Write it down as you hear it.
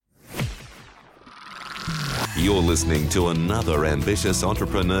You're listening to another ambitious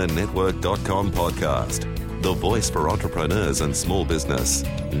Entrepreneur Network.com podcast, the voice for entrepreneurs and small business.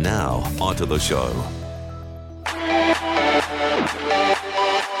 Now, onto the show.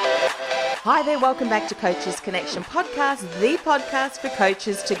 Hi there, welcome back to Coaches Connection Podcast, the podcast for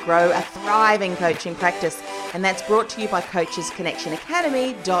coaches to grow a thriving coaching practice. And that's brought to you by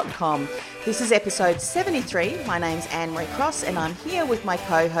CoachesConnectionAcademy.com. This is episode 73. My name's Anne-Marie Cross and I'm here with my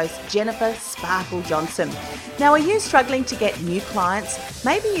co-host Jennifer Sparkle Johnson. Now, are you struggling to get new clients?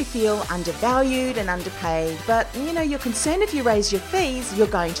 Maybe you feel undervalued and underpaid, but you're concerned if you raise your fees, you're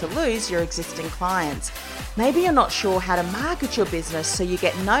going to lose your existing clients. Maybe you're not sure how to market your business so you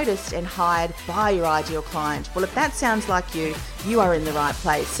get noticed and hired by your ideal client. Well, if that sounds like you are in the right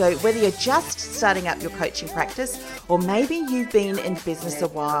place. So whether you're just starting up your coaching practice or maybe you've been in business a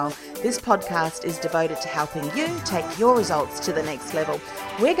while, this podcast is devoted to helping you take your results to the next level.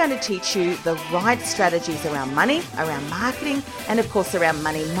 We're going to teach you the right strategies around money, around marketing, and of course around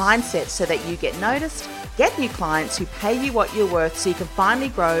money mindset so that you get noticed, get new clients who pay you what you're worth so you can finally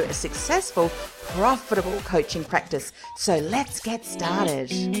grow a successful, profitable coaching practice. So let's get started.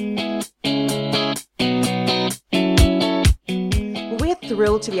 We're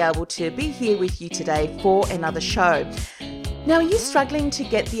thrilled to be able to be here with you today for another show. Now, are you struggling to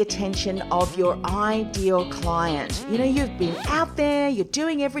get the attention of your ideal client? You've been out there, you're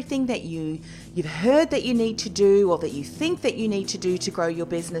doing everything that you've heard that you need to do or that you think that you need to do to grow your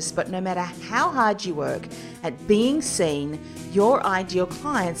business, but no matter how hard you work at being seen, your ideal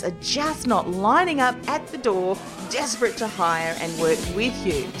clients are just not lining up at the door, desperate to hire and work with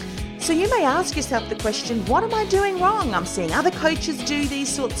you. So you may ask yourself the question, what am I doing wrong? I'm seeing other coaches do these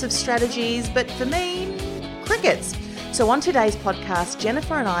sorts of strategies, but for me, crickets. So on today's podcast,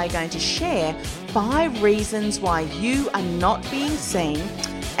 Jennifer and I are going to share 5 reasons why you are not being seen.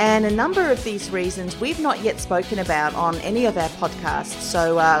 And a number of these reasons we've not yet spoken about on any of our podcasts.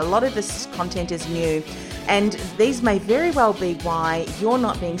 So a lot of this content is new. And these may very well be why you're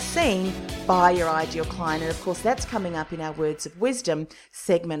not being seen by your ideal client. And of course, that's coming up in our Words of Wisdom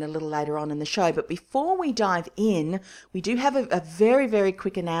segment a little later on in the show. But before we dive in, we do have a very, very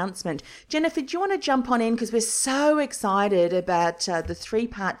quick announcement. Jennifer, do you want to jump on in? Because we're so excited about the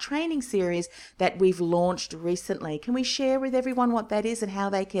 3-part training series that we've launched recently. Can we share with everyone what that is and how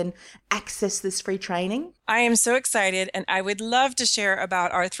they can access this free training? I am so excited, and I would love to share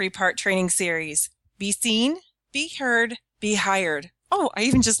about our 3-part training series. Be seen, be heard, be hired. Oh, I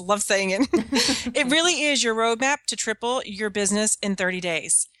even just love saying it. It really is your roadmap to triple your business in 30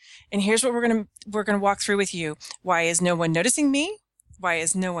 days. And here's what we're going to walk through with you. Why is no one noticing me? Why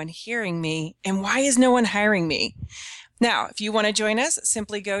is no one hearing me? And why is no one hiring me? Now, if you want to join us,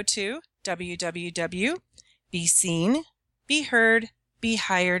 simply go to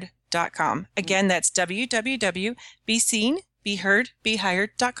www.beseenbeheardbehired.com. Again, that's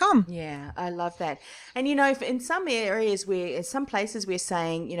www.beseenbeheardbehired.com. Yeah, I love that. And in some areas in some places we're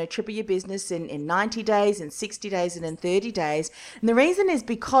saying, triple your business in 90 days, in 60 days, and in 30 days. And the reason is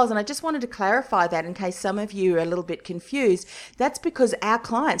because, and I just wanted to clarify that in case some of you are a little bit confused, that's because our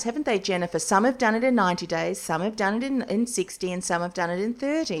clients, haven't they, Jennifer? Some have done it in 90 days, some have done it in 60, and some have done it in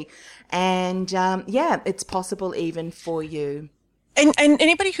 30. And it's possible even for you. And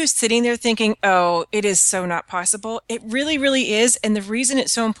anybody who's sitting there thinking, oh, it is so not possible, it really, really is. And the reason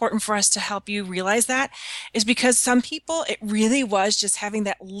it's so important for us to help you realize that is because some people, it really was just having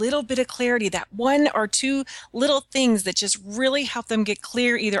that little bit of clarity, that 1 or 2 little things that just really helped them get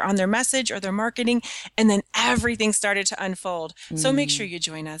clear either on their message or their marketing. And then everything started to unfold. So make sure you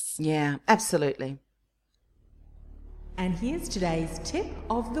join us. Yeah, absolutely. And here's today's tip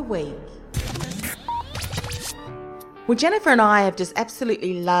of the week. Well, Jennifer and I have just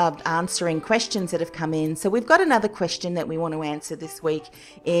absolutely loved answering questions that have come in. So we've got another question that we want to answer this week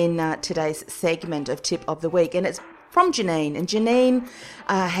in today's segment of Tip of the Week. And it's from Janine. And Janine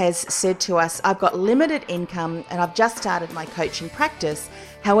has said to us, I've got limited income and I've just started my coaching practice.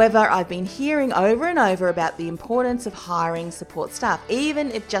 However, I've been hearing over and over about the importance of hiring support staff, even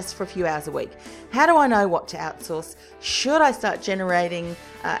if just for a few hours a week. How do I know what to outsource? Should I start generating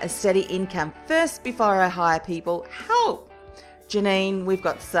a steady income first before I hire people? Help! Janine, we've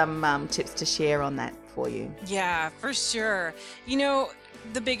got some tips to share on that for you. Yeah, for sure.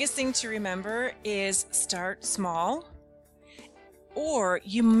 The biggest thing to remember is start small. Or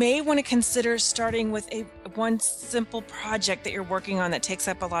you may want to consider starting with one simple project that you're working on that takes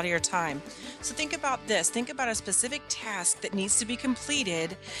up a lot of your time. So think about this. Think about a specific task that needs to be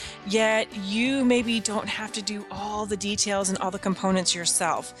completed, yet you maybe don't have to do all the details and all the components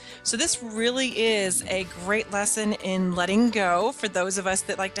yourself. So this really is a great lesson in letting go for those of us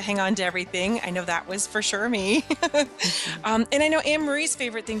that like to hang on to everything. I know that was for sure me. And I know Anne-Marie's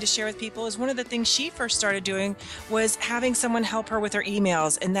favorite thing to share with people is one of the things she first started doing was having someone help her with her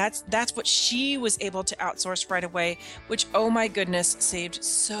emails. And that's what she was able to outsource right away, which, oh my goodness, saved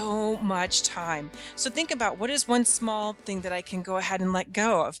so much time. So think about what is one small thing that I can go ahead and let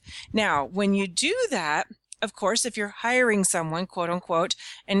go of. Now, when you do that, of course, if you're hiring someone, quote unquote,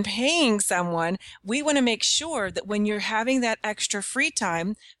 and paying someone, we want to make sure that when you're having that extra free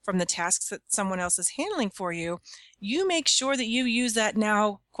time from the tasks that someone else is handling for you, you make sure that you use that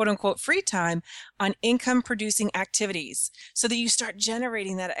now, quote unquote, free time on income producing activities so that you start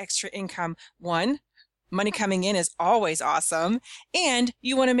generating that extra income. One, money coming in is always awesome. And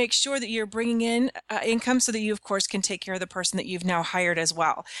you want to make sure that you're bringing in income so that you, of course, can take care of the person that you've now hired as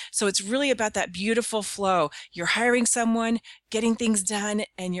well. So it's really about that beautiful flow. You're hiring someone, getting things done,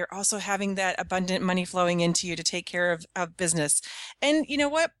 and you're also having that abundant money flowing into you to take care of business. And you know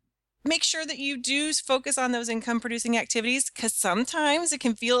what? Make sure that you do focus on those income producing activities, because sometimes it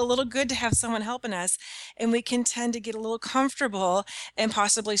can feel a little good to have someone helping us, and we can tend to get a little comfortable and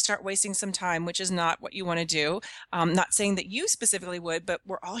possibly start wasting some time, which is not what you want to do. Not saying that you specifically would, but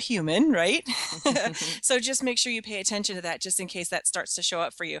we're all human, right? So just make sure you pay attention to that just in case that starts to show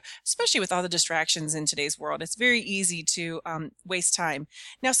up for you, especially with all the distractions in today's world. It's very easy to waste time.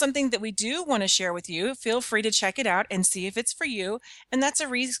 Now, something that we do want to share with you, feel free to check it out and see if it's for you. And that's a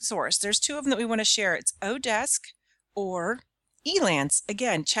resource. There's two of them that we want to share. It's Odesk or Elance.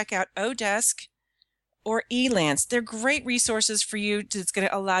 Again, check out Odesk or Elance. They're great resources for you. It's going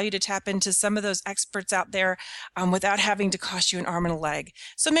to allow you to tap into some of those experts out there without having to cost you an arm and a leg.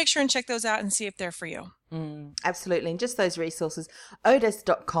 So make sure and check those out and see if they're for you. Absolutely. And just those resources,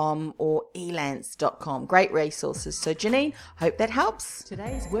 odesk.com or elance.com. Great resources. So Janine, hope that helps.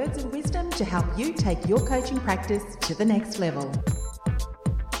 Today's words of wisdom to help you take your coaching practice to the next level.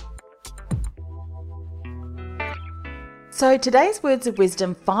 So today's words of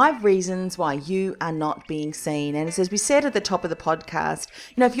wisdom, 5 reasons why you are not being seen. And as we said at the top of the podcast,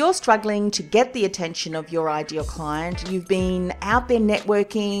 if you're struggling to get the attention of your ideal client, you've been out there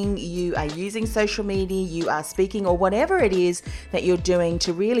networking, you are using social media, you are speaking, or whatever it is that you're doing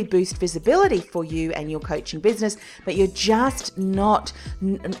to really boost visibility for you and your coaching business, but you're just not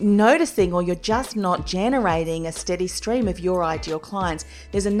noticing, or you're just not generating a steady stream of your ideal clients.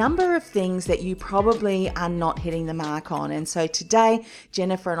 There's a number of things that you probably are not hitting the mark on. And so today,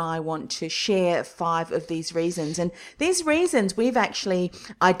 Jennifer and I want to share 5 of these reasons. And these reasons we've actually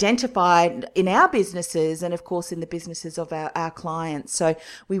identified in our businesses and, of course, in the businesses of our clients. So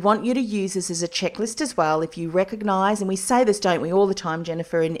we want you to use this as a checklist as well. If you recognize, and we say this, don't we, all the time,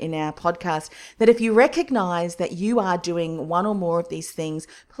 Jennifer, in our podcast, that if you recognize that you are doing one or more of these things,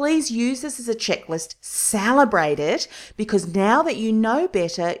 please use this as a checklist, celebrate it, because now that you know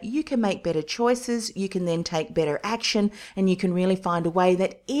better, you can make better choices, you can then take better action, and you can really find a way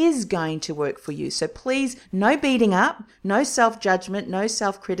that is going to work for you. So please, no beating up, no self-judgment, no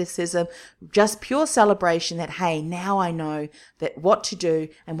self-criticism, just pure celebration that, hey, now I know that what to do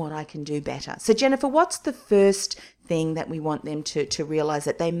and what I can do better. So Jennifer, what's the first thing that we want them to realize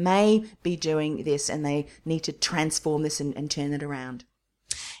that they may be doing this and they need to transform this and turn it around?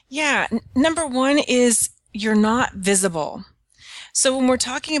 Yeah. Number 1 is you're not visible. So when we're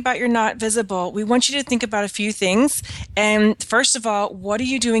talking about you're not visible, we want you to think about a few things. And first of all, what are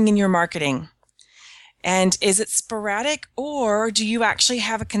you doing in your marketing? And is it sporadic, or do you actually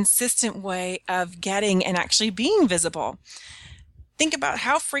have a consistent way of getting and actually being visible? Think about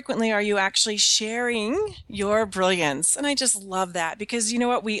how frequently are you actually sharing your brilliance? And I just love that, because you know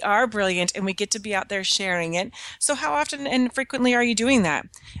what? We are brilliant and we get to be out there sharing it. So how often and frequently are you doing that?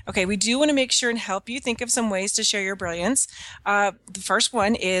 Okay, we do want to make sure and help you think of some ways to share your brilliance. The first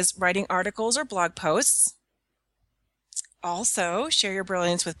one is writing articles or blog posts. Also, share your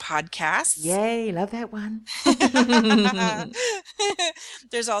brilliance with podcasts. Yay, love that one.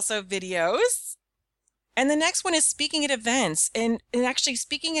 There's also videos. And the next one is speaking at events, and actually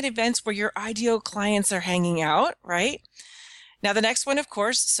speaking at events where your ideal clients are hanging out, right? Now, the next one, of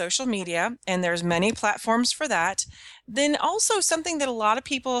course, social media, and there's many platforms for that. Then also something that a lot of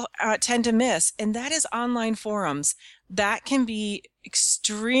people tend to miss, and that is online forums. That can be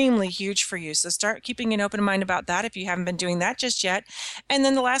extremely huge for you. So start keeping an open mind about that if you haven't been doing that just yet. And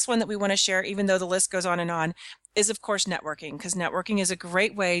then the last one that we want to share, even though the list goes on, is, of course, networking, because networking is a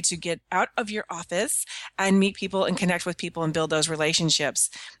great way to get out of your office and meet people and connect with people and build those relationships.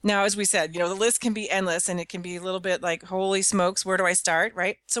 Now, as we said, the list can be endless and it can be a little bit like, holy smokes, where do I start,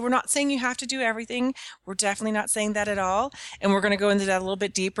 right? So we're not saying you have to do everything. We're definitely not saying that at all. And we're going to go into that a little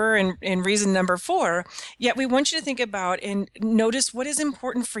bit deeper in reason number 4. Yet we want you to think about and notice what is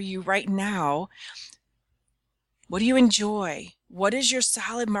important for you right now. What do you enjoy? What is your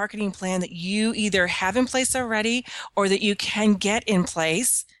solid marketing plan that you either have in place already or that you can get in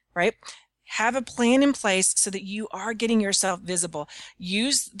place, right? Have a plan in place so that you are getting yourself visible.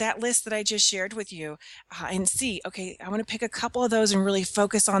 Use that list that I just shared with you and see, okay, I want to pick a couple of those and really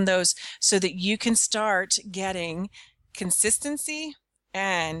focus on those so that you can start getting consistency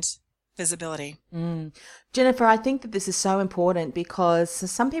and visibility. Jennifer, I think that this is so important because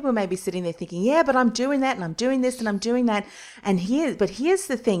some people may be sitting there thinking, yeah, but I'm doing that and I'm doing this and I'm doing that. But here's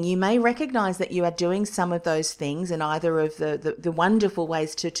the thing. You may recognize that you are doing some of those things in either of the wonderful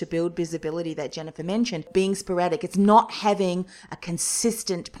ways to build visibility that Jennifer mentioned, being sporadic. It's not having a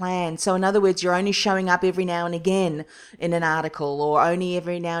consistent plan. So in other words, you're only showing up every now and again in an article or only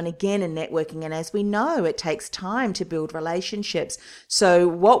every now and again in networking. And as we know, it takes time to build relationships. So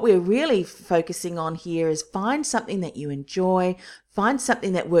what we're really focusing on here is find something that you enjoy, find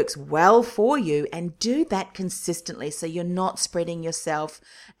something that works well for you, and do that consistently so you're not spreading yourself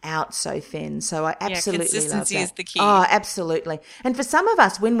out so thin. So I absolutely love that. Consistency is the key. Oh, absolutely. And for some of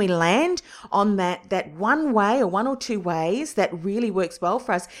us, when we land on that one way or one or two ways that really works well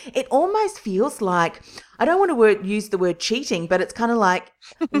for us, it almost feels like, I don't want to use the word cheating, but it's kind of like,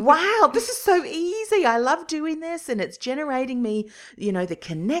 wow, this is so easy. I love doing this and it's generating me, the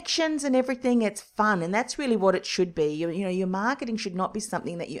connections and everything. It's fun. And that's really what it should be. Your marketing should not be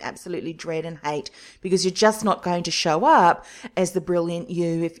something that you absolutely dread and hate, because you're just not going to show up as the brilliant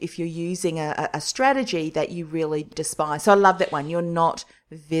you if you're using a strategy that you really despise. So I love that one. You're not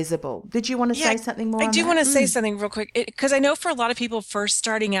visible. Did you want to say something more? I do want to say something real quick, because I know for a lot of people first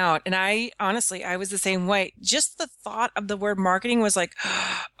starting out, and I was the same way, just the thought of the word marketing was like,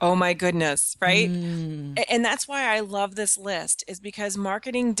 oh my goodness, right? And that's why I love this list, is because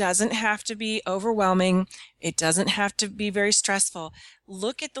marketing doesn't have to be overwhelming. It doesn't have to be very stressful.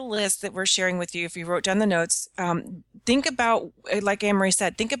 Look at the list that we're sharing with you. If you wrote down the notes, think about, like Anne-Marie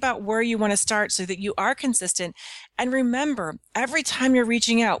said, think about where you want to start so that you are consistent. And remember, every time you're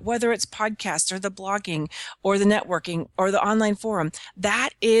reaching out, whether it's podcasts or the blogging or the networking or the online forum, that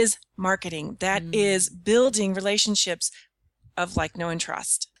is marketing. That is building relationships of like, know, and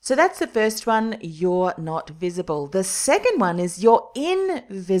trust. So that's the first one, you're not visible. The second one is you're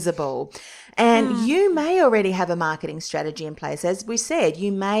invisible. And you may already have a marketing strategy in place. As we said,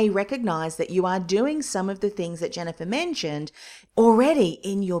 you may recognize that you are doing some of the things that Jennifer mentioned already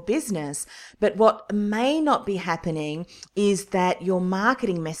in your business. But what may not be happening is that your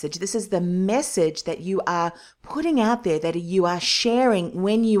marketing message, this is the message that you are putting out there, that you are sharing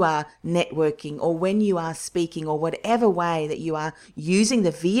when you are networking or when you are speaking or whatever way that you are using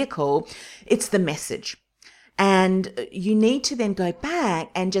the vehicle, it's the message. And you need to then go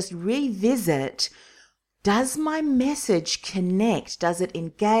back and just revisit, does my message connect? Does it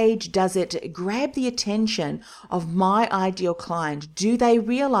engage? Does it grab the attention of my ideal client? Do they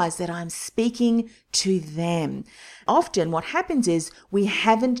realize that I'm speaking to them? Often what happens is we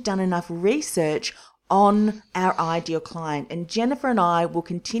haven't done enough research on our ideal client. And Jennifer and I will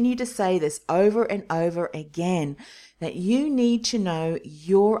continue to say this over and over again, that you need to know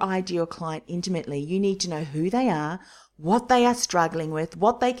your ideal client intimately. You need to know who they are, what they are struggling with,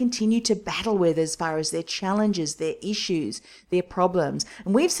 what they continue to battle with as far as their challenges, their issues, their problems.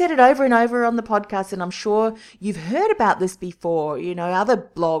 And we've said it over and over on the podcast, and I'm sure you've heard about this before. Other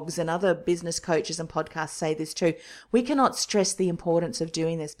blogs and other business coaches and podcasts say this too. We cannot stress the importance of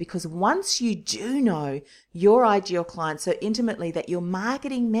doing this, because once you do know your ideal client so intimately that your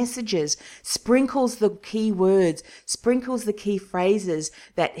marketing messages sprinkles the key words, sprinkles the key phrases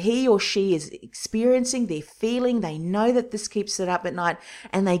that he or she is experiencing, they're feeling, they know that this keeps it up at night,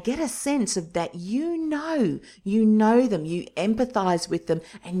 and they get a sense of that you know them, you empathize with them,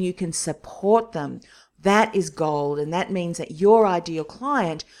 and you can support them. That is gold. And that means that your ideal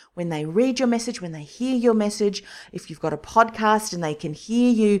client, when they read your message, when they hear your message, if you've got a podcast and they can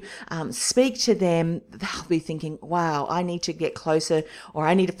hear you speak to them, they'll be thinking, wow, I need to get closer, or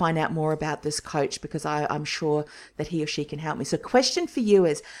I need to find out more about this coach, because I'm sure that he or she can help me. So question for you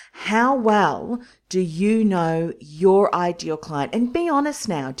is, how well do you know your ideal client? And be honest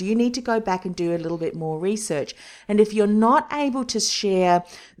now, do you need to go back and do a little bit more research? And if you're not able to share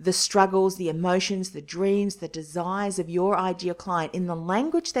the struggles, the emotions, the dreams, the desires of your ideal client in the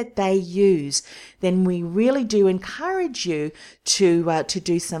language that that they use, then we really do encourage you to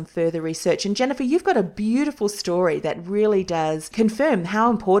do some further research. And Jennifer, you've got a beautiful story that really does confirm how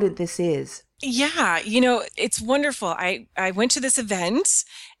important this is. Yeah, it's wonderful. I went to this event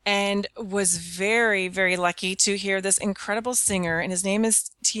and was very, very lucky to hear this incredible singer, and his name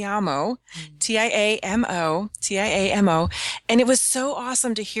is Tiamo, Tiamo. And it was so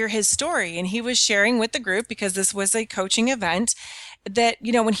awesome to hear his story. And he was sharing with the group, because this was a coaching event, that,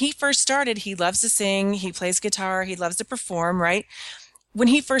 when he first started, he loves to sing, he plays guitar, he loves to perform, right? When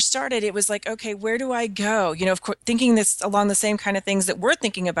he first started, it was like, okay, where do I go? Of course, thinking this along the same kind of things that we're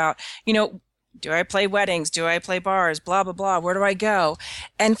thinking about, do I play weddings? Do I play bars? Blah, blah, blah. Where do I go?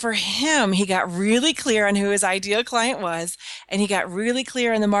 And for him, he got really clear on who his ideal client was, and he got really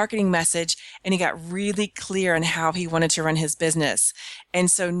clear on the marketing message, and he got really clear on how he wanted to run his business.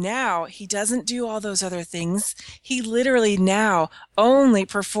 And so now he doesn't do all those other things. He literally now only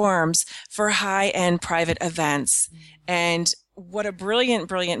performs for high-end private events. And what a brilliant,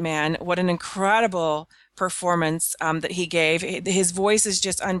 brilliant man. What an incredible performance that he gave. His voice is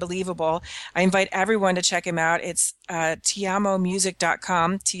just unbelievable. I invite everyone to check him out. It's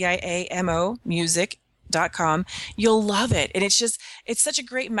tiamomusic.com, Tiamo music.com. You'll love it. And it's such a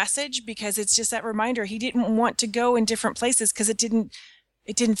great message, because it's just that reminder. He didn't want to go in different places because it didn't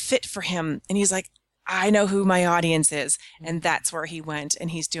fit for him. And he's like, I know who my audience is, and that's where he went,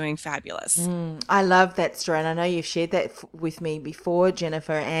 and he's doing fabulous. I love that story, and I know you've shared that with me before,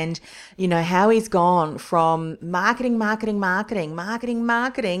 Jennifer, and how he's gone from marketing,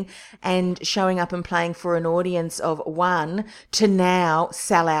 and showing up and playing for an audience of one to now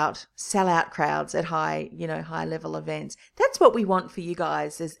sell out crowds at high level events. That's what we want for you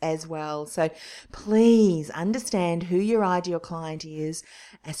guys as well. So please understand who your ideal client is,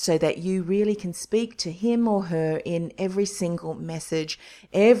 so that you really can speak to him or her in every single message,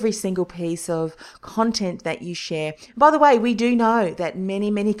 every single piece of content that you share. By the way, we do know that many,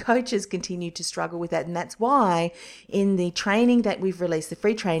 many coaches continue to struggle with that. And that's why in the training that we've released, the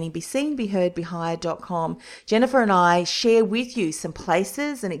free training, Be Seen, Be Heard, Be Hired.com, Jennifer and I share with you some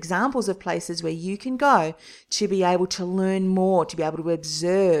places and examples of places where you can go to be able to learn more, to be able to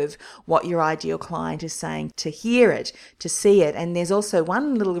observe what your ideal client is saying, to hear it, to see it. And there's also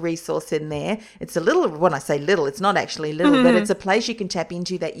one little resource in there. It's a little, when I say little, it's not actually little, but it's a place you can tap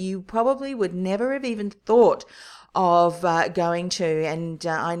into that you probably would never have even thought of going to. And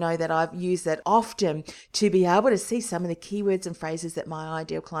I know that I've used that often to be able to see some of the keywords and phrases that my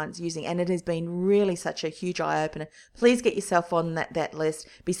ideal client's using. And it has been really such a huge eye-opener. Please get yourself on that list.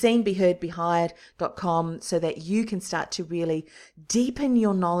 Be Seen, Be Heard, Be Hired.com, so that you can start to really deepen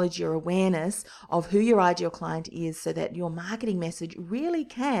your knowledge, your awareness of who your ideal client is, so that your marketing message really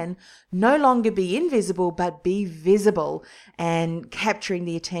can no longer be invisible, but be visible, and capturing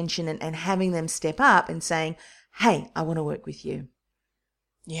the attention and having them step up and saying, hey, I want to work with you.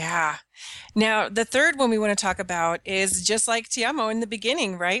 Yeah. Now, the third one we want to talk about is just like Tiamo in the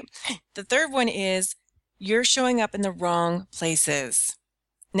beginning, right? The third one is you're showing up in the wrong places.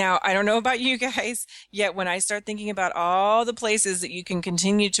 Now, I don't know about you guys, yet when I start thinking about all the places that you can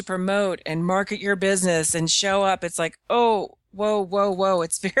continue to promote and market your business and show up, it's like, oh, whoa.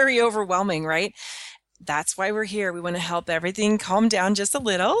 It's very overwhelming, right? That's why we're here. We want to help everything calm down just a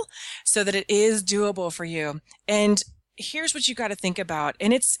little so that it is doable for you. And here's what you got to think about.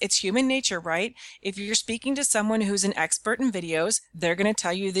 And it's human nature, right? If you're speaking to someone who's an expert in videos, they're going to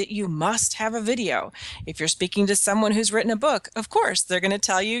tell you that you must have a video. If you're speaking to someone who's written a book, of course, they're going to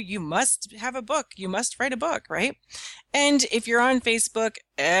tell you you must have a book. You must write a book, right? And if you're on Facebook,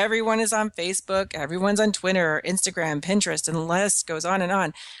 everyone is on Facebook. Everyone's on Twitter, Instagram, Pinterest, and the list goes on and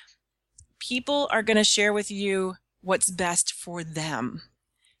on. People are going to share with you what's best for them.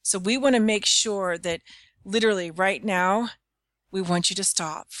 So we want to make sure that literally right now, we want you to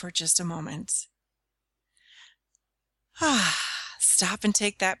stop for just a moment. Stop and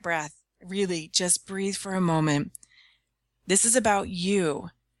take that breath. Really, just breathe for a moment. This is about you.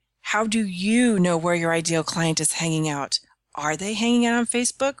 How do you know where your ideal client is hanging out? Are they hanging out on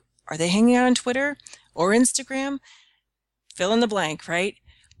Facebook? Are they hanging out on Twitter or Instagram? Fill in the blank, right?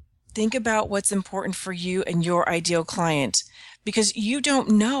 Think about what's important for you and your ideal client, because you don't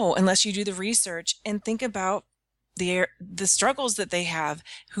know unless you do the research and think about the struggles that they have,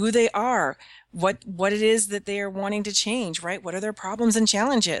 who they are, what it is that they are wanting to change, right? What are their problems and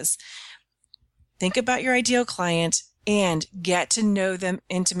challenges? Think about your ideal client and get to know them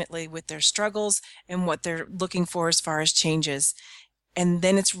intimately with their struggles and what they're looking for as far as changes. And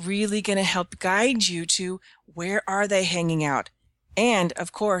then it's really going to help guide you to where are they hanging out? And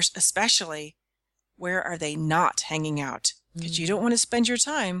of course, especially, where are they not hanging out? because you don't want to spend your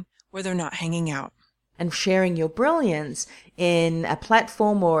time where they're not hanging out. And sharing your brilliance in a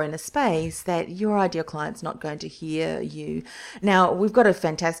platform or in a space that your ideal client's not going to hear you. Now, we've got a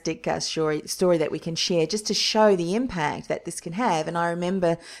fantastic story that we can share just to show the impact that this can have. And I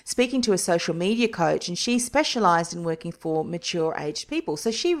remember speaking to a social media coach, and she specialized in working for mature aged people.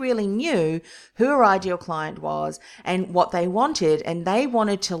 So she really knew who her ideal client was and what they wanted. And they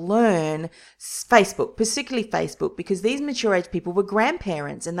wanted to learn Facebook, particularly Facebook, because these mature aged people were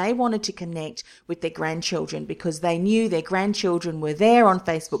grandparents and they wanted to connect with their grandchildren because they knew their grandchildren were there on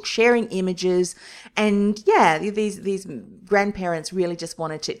Facebook sharing images. And yeah, these grandparents really just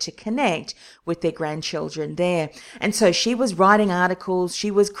wanted to connect with their grandchildren there. And so she was writing articles,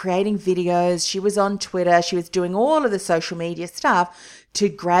 she was creating videos, she was on Twitter, she was doing all of the social media stuff to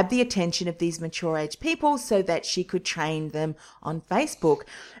grab the attention of these mature age people so that she could train them on Facebook.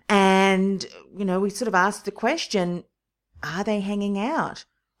 And, you know, we sort of asked the question, are they hanging out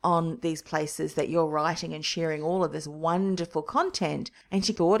on these places that you're writing and sharing all of this wonderful content? And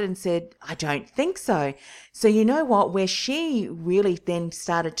she thought and said, I don't think so. So you know what, where she really then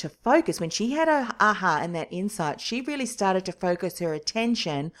started to focus, when she had a aha and that insight, she really started to focus her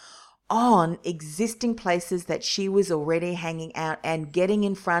attention on existing places that she was already hanging out and getting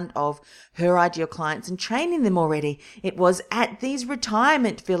in front of her ideal clients and training them already. It was at these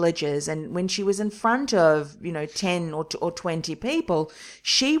retirement villages, and when she was in front of, 10 or 20 people,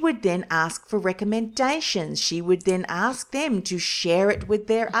 she would then ask for recommendations. She would then ask them to share it with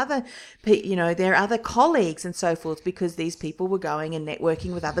their other colleagues and so forth, because these people were going and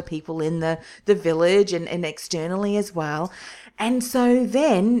networking with other people in the village and externally as well. And so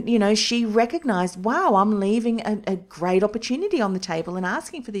then, she recognized, wow, I'm leaving a great opportunity on the table and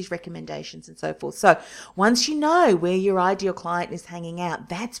asking for these recommendations and so forth. So once you know where your ideal client is hanging out,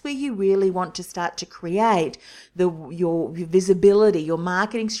 that's where you really want to start to create your visibility, your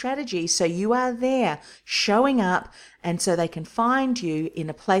marketing strategy. So you are there showing up, and so they can find you in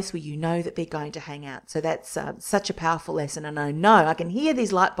a place where you know that they're going to hang out. So that's such a powerful lesson. And I know I can hear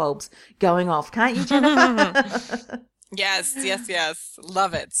these light bulbs going off. Can't you, Jennifer? Yes.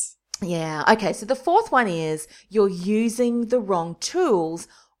 Love it. Yeah. Okay. So the fourth one is you're using the wrong tools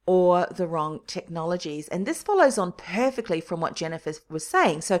or the wrong technologies. And this follows on perfectly from what Jennifer was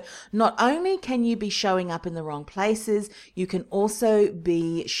saying. So not only can you be showing up in the wrong places, you can also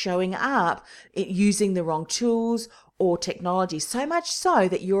be showing up using the wrong tools or technology, so much so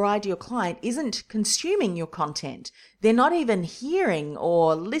that your ideal client isn't consuming your content. They're not even hearing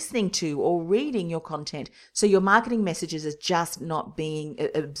or listening to or reading your content. So your marketing messages are just not being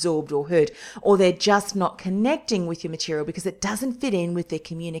absorbed or heard, or they're just not connecting with your material because it doesn't fit in with their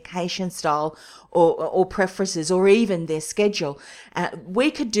communication style or preferences or even their schedule. We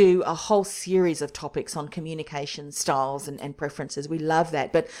could do a whole series of topics on communication styles and preferences. We love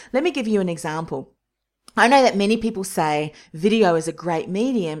that. But let me give you an example. I know that many people say video is a great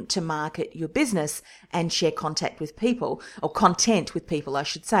medium to market your business and share content with people, I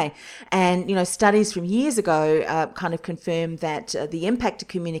should say. And, studies from years ago kind of confirmed that the impact of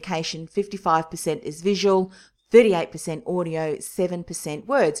communication, 55% is visual, 38% audio, 7%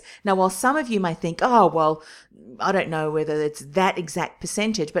 words. Now, while some of you may think, oh, well, I don't know whether it's that exact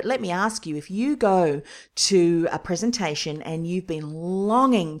percentage, but let me ask you, if you go to a presentation and you've been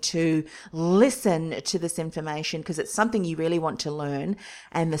longing to listen to this information because it's something you really want to learn,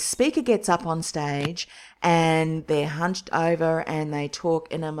 and the speaker gets up on stage and they're hunched over and they talk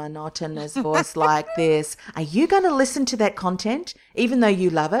in a monotonous voice like this, are you going to listen to that content even though you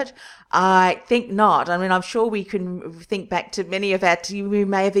love it? I think not. I mean, I'm sure we can think back to many of we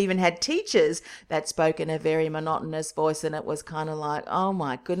may have even had teachers that spoke in a very monotonous voice, and it was kind of like, oh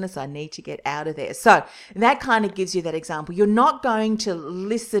my goodness, I need to get out of there. So that kind of gives you that example. You're not going to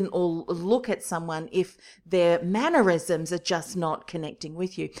listen or look at someone if their mannerisms are just not connecting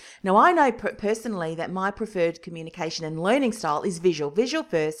with you. Now, I know personally that my preferred communication and learning style is visual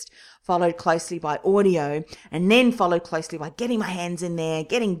first, followed closely by audio, and then followed closely by getting my hands in there,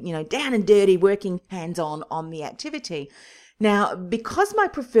 getting, down and dirty, working hands-on on the activity. Now, because my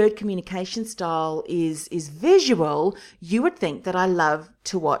preferred communication style is visual, you would think that I love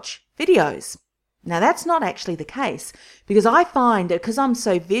to watch videos. Now, that's not actually the case, because I find that because I'm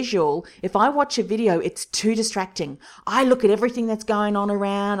so visual, if I watch a video, it's too distracting. I look at everything that's going on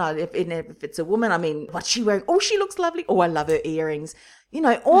around. If it's a woman, what's she wearing? Oh, she looks lovely. Oh, I love her earrings.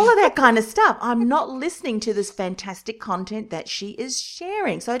 All of that kind of stuff. I'm not listening to this fantastic content that she is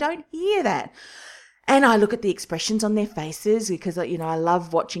sharing, so I don't hear that. And I look at the expressions on their faces because, you know, I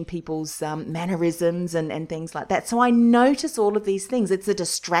love watching people's mannerisms and things like that. So I notice all of these things. It's a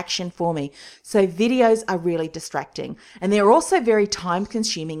distraction for me. So videos are really distracting, and they're also very time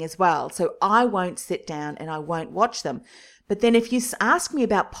consuming as well. So I won't sit down and I won't watch them. But then if you ask me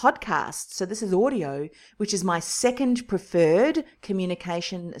about podcasts, so this is audio, which is my second preferred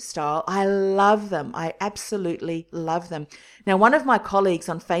communication style. I love them. I absolutely love them. Now, one of my colleagues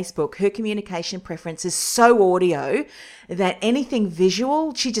on Facebook, her communication preference is so audio that anything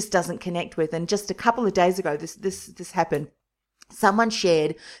visual, she just doesn't connect with. And just a couple of days ago, this happened. Someone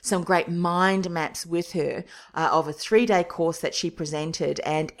shared some great mind maps with her of a 3-day course that she presented,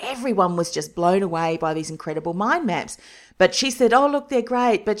 and everyone was just blown away by these incredible mind maps. But she said, oh, look, they're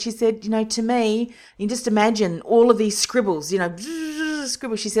great. But she said, you know, to me, you just imagine all of these scribbles, you know,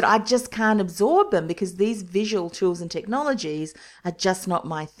 scribbles. She said, I just can't absorb them because these visual tools and technologies are just not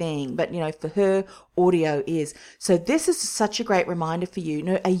my thing. But, you know, for her, audio is. So this is such a great reminder for you. You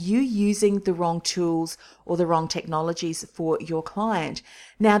know, are you using the wrong tools or the wrong technologies for your client?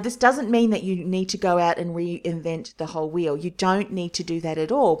 Now, this doesn't mean that you need to go out and reinvent the whole wheel. You don't need to do that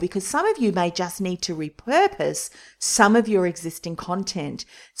at all, because some of you may just need to repurpose some of your existing content.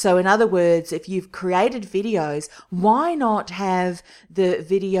 So in other words, if you've created videos, why not have the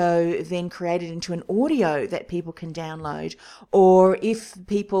video then created into an audio that people can download? Or if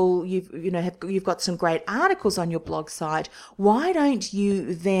people, you've got some great articles on your blog site, why don't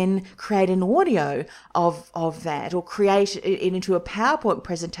you then create an audio of that, or create it into a PowerPoint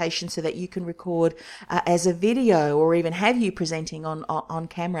presentation so that you can record as a video, or even have you presenting on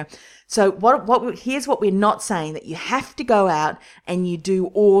camera. So here's what we're not saying, that you have to go out and you do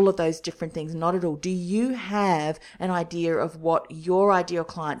all of those different things. Not at all. Do you have an idea of what your ideal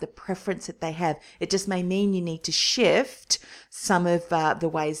client, the preference that they have? It just may mean you need to shift some of the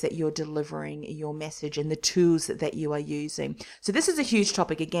ways that you're delivering your message and the tools that you are using. So this is a huge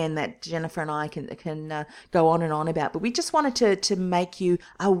topic, again, that Jennifer and I can go on and on about, but we just wanted to make you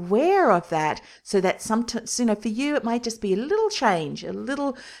aware of that, so that sometimes, you know, for you, it might just be a little change, a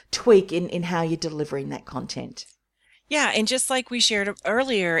little tweak in how you're delivering that content. Yeah, and just like we shared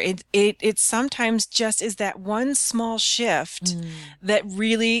earlier, it sometimes just is that one small shift that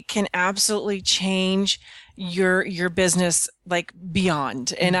really can absolutely change your business, like,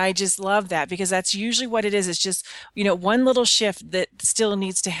 beyond. And I just love that, because that's usually what it is. It's just, you know, one little shift that still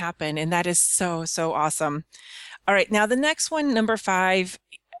needs to happen, and that is so awesome. All right, now the next one, number 5.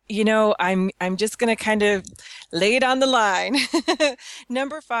 You know, I'm just going to kind of lay it on the line.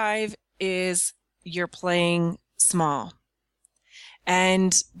 Number 5 is you're playing small.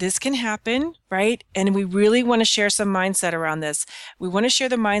 And this can happen, right? And we really want to share some mindset around this. We want to share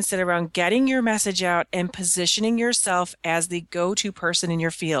the mindset around getting your message out and positioning yourself as the go-to person in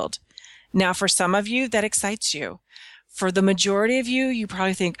your field. Now, for some of you, that excites you. For the majority of you, you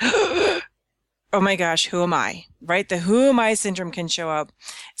probably think, oh my gosh, who am I? Right? The who am I syndrome can show up.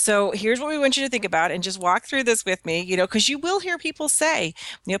 So here's what we want you to think about, and just walk through this with me, you know, because you will hear people say,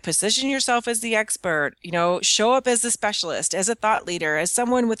 you know, position yourself as the expert, you know, show up as the specialist, as a thought leader, as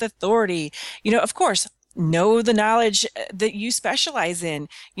someone with authority, you know, of course, know the knowledge that you specialize in,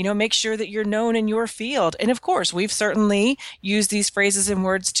 you know, make sure that you're known in your field. And of course, we've certainly used these phrases and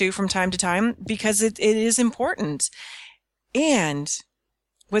words too from time to time, because it is important. And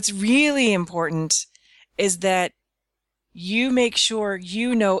what's really important is that you make sure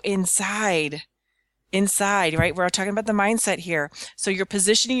you know inside, right? We're talking about the mindset here. So you're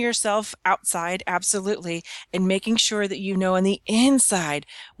positioning yourself outside, absolutely, and making sure that you know on the inside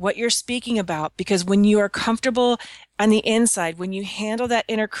what you're speaking about. Because when you are comfortable on the inside, when you handle that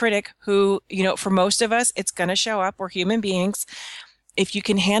inner critic, who, you know, for most of us, it's going to show up. We're human beings. If you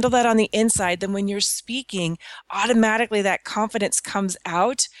can handle that on the inside, then when you're speaking, automatically that confidence comes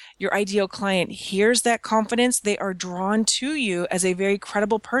out. Your ideal client hears that confidence. They are drawn to you as a very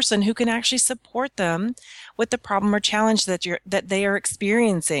credible person who can actually support them with the problem or challenge that they are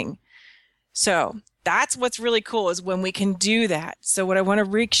experiencing. So that's what's really cool, is when we can do that. So what I want to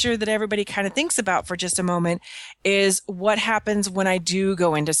make sure that everybody kind of thinks about for just a moment is, what happens when I do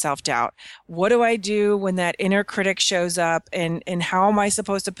go into self-doubt? What do I do when that inner critic shows up, and how am I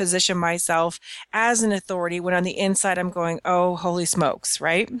supposed to position myself as an authority when on the inside I'm going, oh, holy smokes,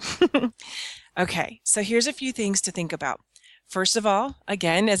 right? Okay, so here's a few things to think about. First of all,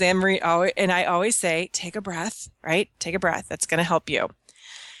 again, as Anne-Marie and I always say, take a breath, right? Take a breath. That's going to help you.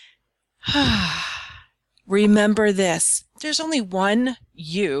 Remember this, there's only one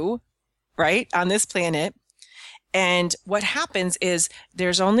you, right, on this planet. And what happens is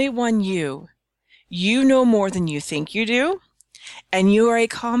there's only one you. You know more than you think you do. And you are a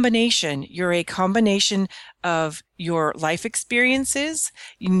combination. You're a combination of your life experiences,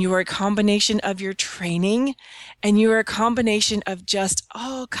 and you are a combination of your training, and you are a combination of just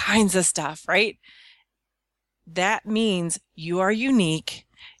all kinds of stuff, right? That means you are unique.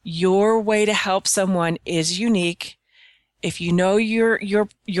 Your way to help someone is unique. If you know your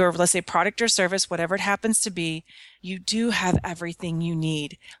let's say product or service, whatever it happens to be, you do have everything you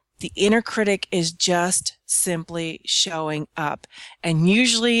need. The inner critic is just simply showing up. And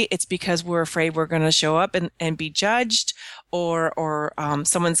usually it's because we're afraid we're going to show up and be judged, or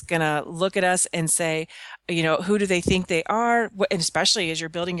someone's going to look at us and say, who do they think they are? And especially as you're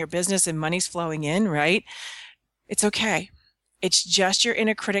building your business and money's flowing in, right? It's okay. It's just your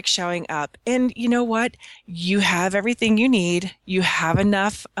inner critic showing up. And you know what? You have everything you need. You have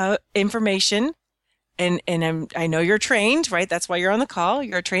enough information. And I know you're trained, right? That's why you're on the call.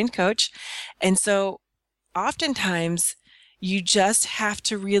 You're a trained coach. And so oftentimes you just have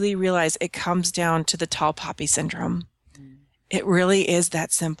to really realize it comes down to the tall poppy syndrome. It really is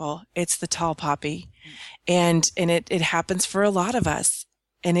that simple. It's the tall poppy. And it happens for a lot of us.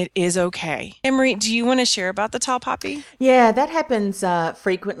 And it is okay. Anne-Marie, do you want to share about the tall poppy? Yeah, that happens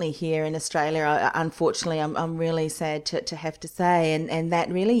frequently here in Australia. Unfortunately, I'm really sad to have to say, and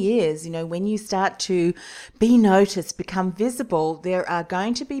that really is, when you start to be noticed, become visible, there are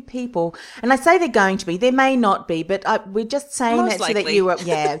going to be people, and I say they're going to be, there may not be, but we're just saying Most that likely. So that you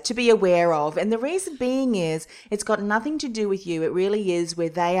are, to be aware of. And the reason being is it's got nothing to do with you. It really is where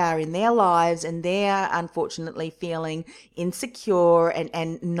they are in their lives, and they're unfortunately feeling insecure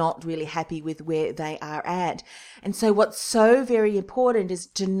and not really happy with where they are at. And so what's so very important is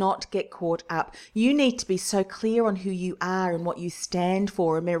to not get caught up. You need to be so clear on who you are and what you stand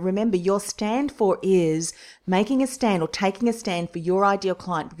for. Remember, your stand for is making a stand or taking a stand for your ideal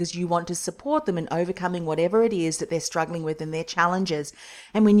client because you want to support them in overcoming whatever it is that they're struggling with and their challenges.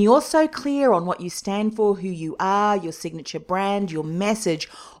 And when you're so clear on what you stand for, who you are, your signature brand, your message,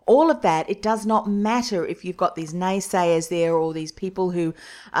 all of that, it does not matter if you've got these naysayers there or these people who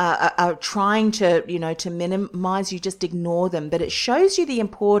are trying to, to minimize you, just ignore them. But it shows you the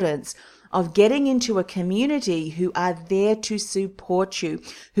importance of getting into a community who are there to support you,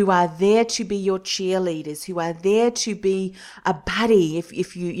 who are there to be your cheerleaders, who are there to be a buddy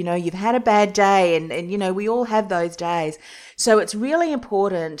if you, you've had a bad day and we all have those days. So it's really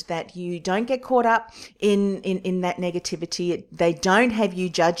important that you don't get caught up in that negativity. They don't have you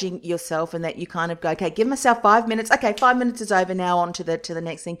judging yourself, and that you kind of go, okay, give myself 5 minutes. Okay, 5 minutes is over now, on to the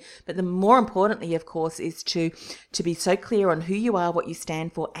next thing. But the more importantly, of course, is to be so clear on who you are, what you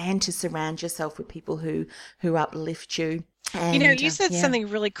stand for, and to surround yourself with people who uplift you. And, you said something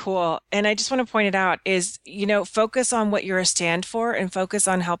really cool, and I just want to point it out is, focus on what you're a stand for and focus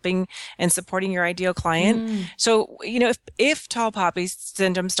on helping and supporting your ideal client. So, if tall poppy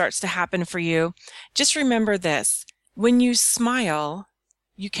syndrome starts to happen for you, just remember this. When you smile,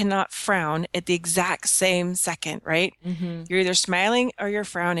 you cannot frown at the exact same second, right? Mm-hmm. You're either smiling or you're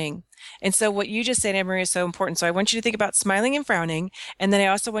frowning. And so what you just said, Anne-Marie, is so important. So I want you to think about smiling and frowning. And then I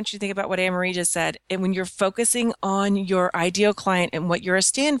also want you to think about what Anne-Marie just said. And when you're focusing on your ideal client and what you're a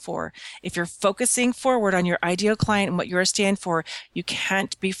stand for, if you're focusing forward on your ideal client and what you're a stand for, you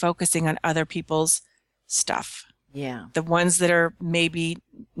can't be focusing on other people's stuff. Yeah. The ones that are maybe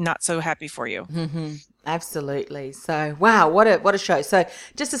not so happy for you. Mm-hmm. Absolutely. So, wow, what a show. So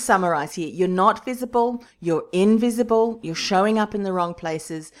just to summarize here, you're not visible, you're invisible, you're showing up in the wrong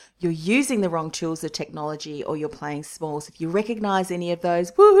places, you're using the wrong tools or technology, or you're playing small. So if you recognize any of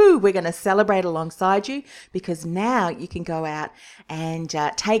those, woohoo, we're going to celebrate alongside you, because now you can go out and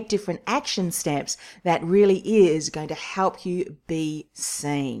take different action steps that really is going to help you be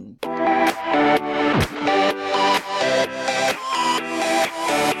seen.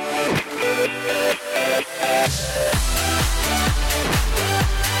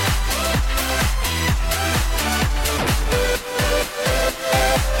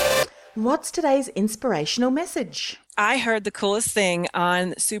 What's today's inspirational message? I heard the coolest thing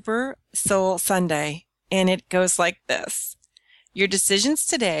on Super Soul Sunday, and it goes like this. Your decisions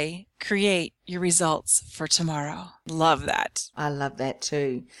today create your results for tomorrow. Love that. I love that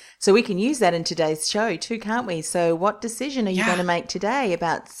too. So we can use that in today's show too, can't we? So what decision are you going to make today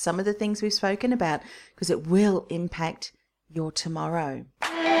about some of the things we've spoken about? Because it will impact your tomorrow.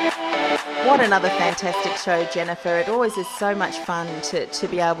 What another fantastic show, Jennifer. It always is so much fun to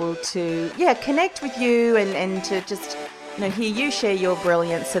be able to, connect with you and to just hear you share your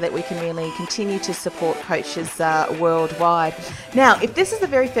brilliance so that we can really continue to support coaches worldwide. Now, if this is the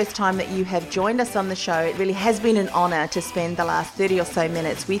very first time that you have joined us on the show, it really has been an honour to spend the last 30 or so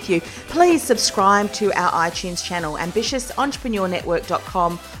minutes with you. Please subscribe to our iTunes channel,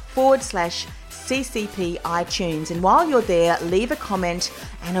 ambitiousentrepreneurnetwork.com/CCP iTunes, and while you're there, leave a comment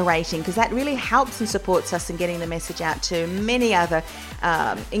and a rating, because that really helps and supports us in getting the message out to many other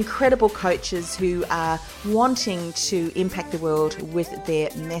incredible coaches who are wanting to impact the world with their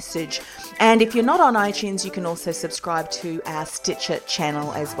message. And if you're not on iTunes, you can also subscribe to our Stitcher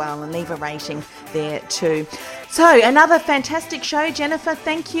channel as well and leave a rating there too. So another fantastic show, Jennifer.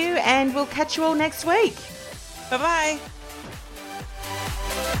 Thank you, and we'll catch you all next week. Bye-bye.